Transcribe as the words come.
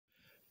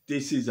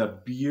This is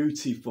a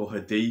beautiful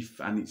hadith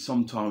and it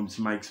sometimes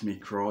makes me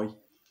cry.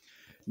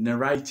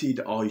 Narrated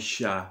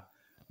Aisha,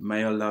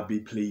 may Allah be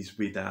pleased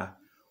with her.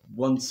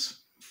 Once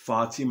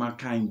Fatima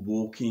came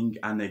walking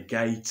and a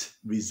gate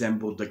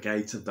resembled the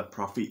gate of the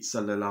Prophet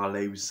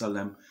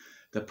ﷺ.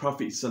 The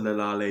Prophet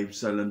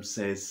ﷺ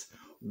says,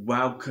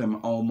 "Welcome,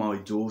 O my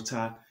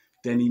daughter."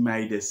 Then he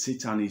made her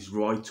sit on his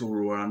right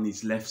or on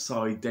his left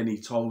side. Then he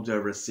told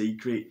her a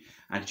secret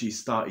and she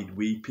started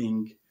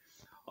weeping.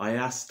 I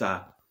asked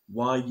her,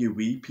 "Why are you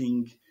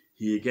weeping?"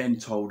 He again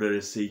told her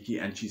a secret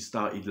and she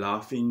started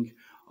laughing.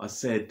 I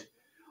said,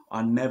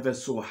 "I never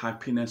saw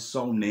happiness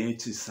so near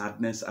to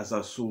sadness as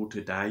I saw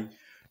today."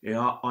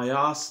 I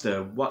asked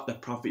her what the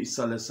Prophet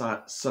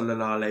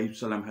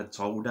ﷺ had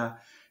told her.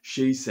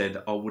 She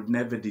said, "I would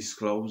never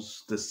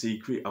disclose the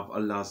secret of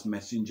Allah's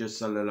Messenger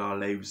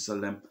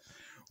ﷺ.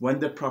 When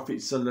the Prophet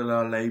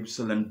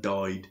ﷺ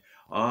died,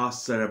 I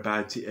asked her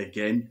about it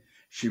again.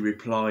 She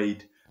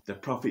replied, the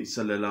Prophet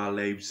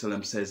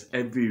ﷺ says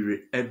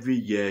every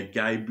year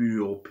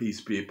Gabriel,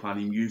 peace be upon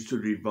him, used to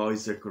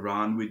revise the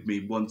Quran with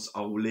me once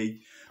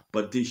only,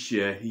 but this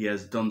year he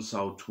has done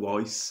so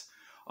twice.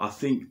 I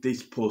think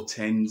this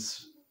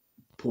portends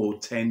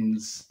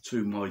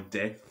to my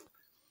death,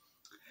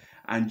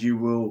 and you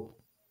will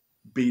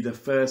be the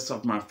first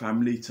of my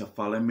family to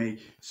follow me."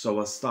 So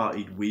I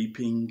started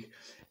weeping.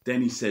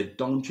 Then he said,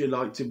 "Don't you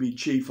like to be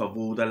chief of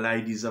all the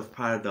ladies of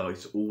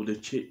paradise, or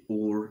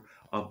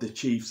of the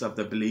chiefs of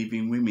the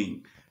believing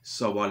women?"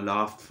 So I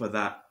laughed for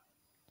that.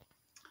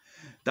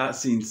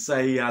 That's in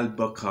Sahih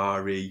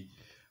albukhari,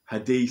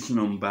 hadith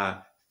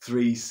number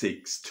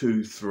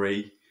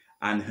 3623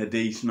 and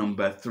hadith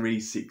number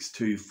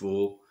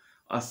 3624.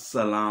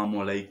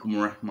 Assalamu alaikum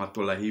wa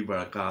rahmatullahi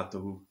wa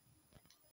barakatuhu.